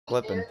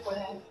clipping.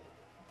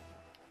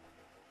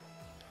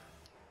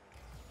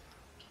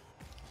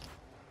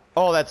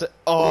 Oh, that's it.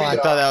 Oh, I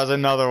thought that was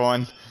another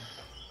one.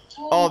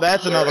 Oh,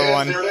 that's another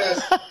one. There it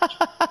is.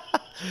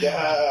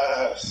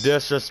 Yes.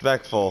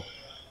 Disrespectful.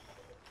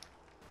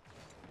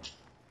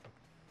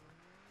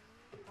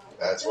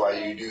 That's why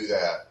you do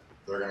that.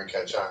 They're gonna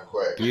catch on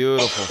quick.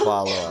 Beautiful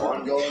follow-up.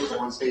 One goes,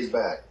 one stays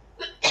back.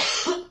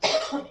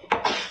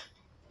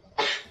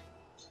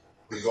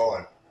 Keep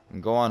going. I'm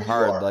going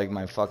hard like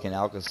my fucking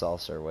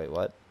Alka-Seltzer. Wait,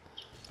 what?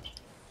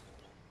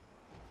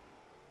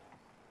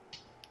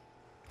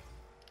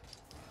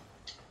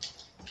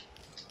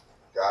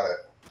 Got it.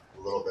 A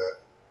little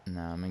bit.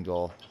 Nah, I'm in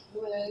goal.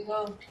 Ooh, there you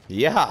go.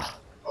 Yeah.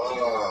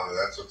 Oh,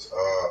 that's what's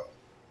up.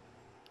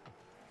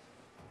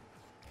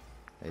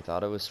 They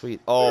thought it was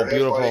sweet. Oh,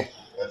 beautiful.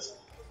 That's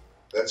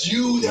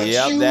you. That's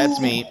yep, you.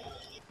 that's me.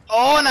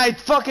 Oh, and I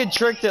fucking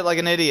tricked it like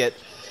an idiot.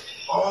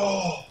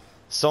 Oh.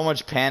 So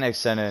much panic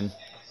sent in.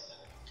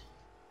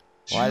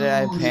 Why did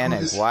I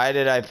panic? Why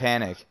did I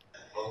panic?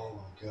 Oh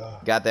my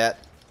god. Got that?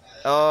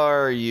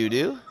 Or you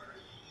do?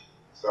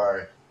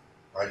 Sorry.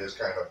 I just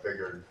kind of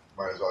figured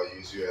might as well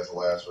use you as a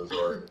last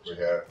resort if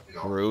we have, you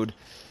know. Rude.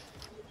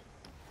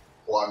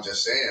 Well, I'm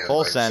just saying. Full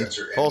like, send.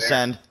 Full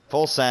send.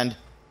 Full send.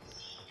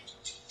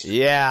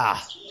 Yeah.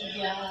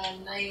 Yeah,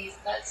 nice.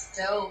 That's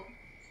dope.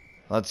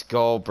 Let's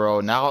go,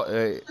 bro. Now,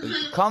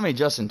 call me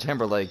Justin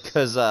Timberlake,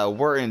 because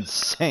we're in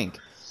sync.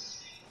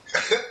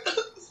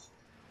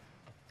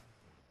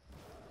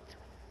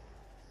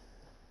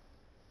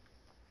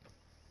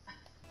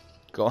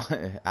 Go.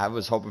 I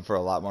was hoping for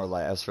a lot more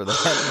laughs for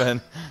that, man.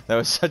 That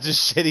was such a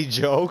shitty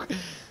joke.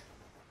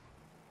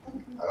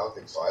 I don't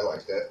think so. I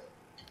liked it.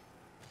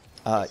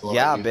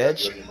 Yeah,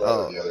 bitch. The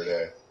other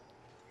day.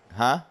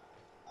 Huh?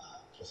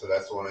 So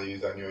that's the one I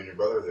used on you and your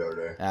brother the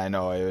other day. I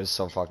know, it was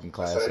so fucking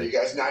classic. I said, are you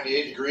guys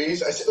 98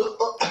 degrees? I said,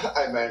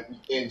 I meant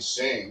in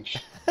sync.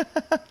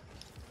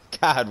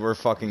 God, we're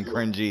fucking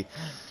cringy.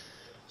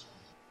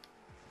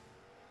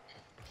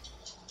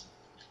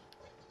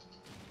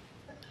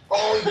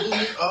 Oh, you blew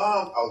me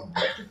up. I'll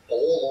bet you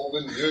all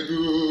the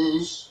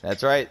niggas.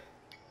 That's right.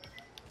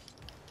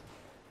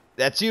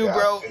 That's you,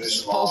 bro.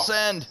 Full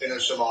send.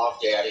 Finish them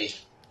off, daddy.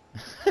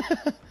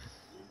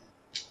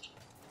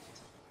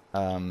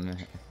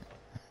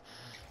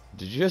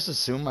 Did you just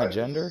assume my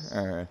gender?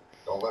 Or?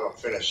 Don't let them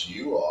finish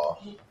you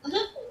off.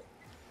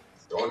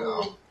 Go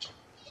now.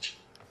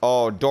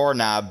 Oh,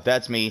 doorknob.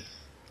 That's me.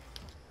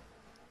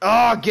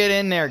 Oh, get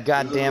in there.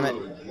 God damn it.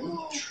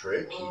 You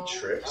tricky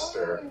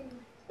trickster.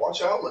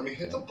 Watch out. Let me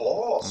hit the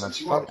ball. I'm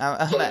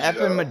an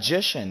effing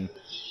magician.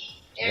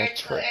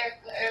 Erica.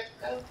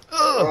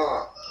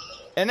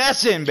 And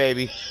that's in,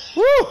 baby.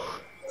 Woo!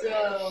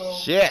 So.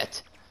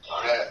 Shit.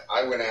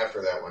 I went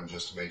after that one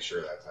just to make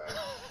sure that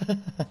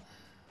time.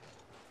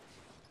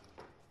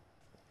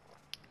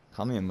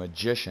 Call me a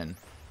magician,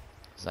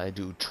 because I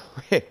do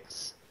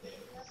tricks.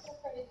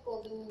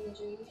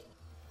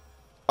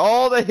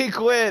 Oh, they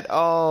quit.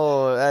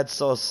 Oh, that's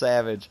so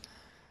savage.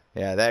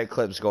 Yeah, that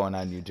clip's going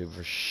on YouTube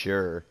for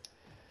sure.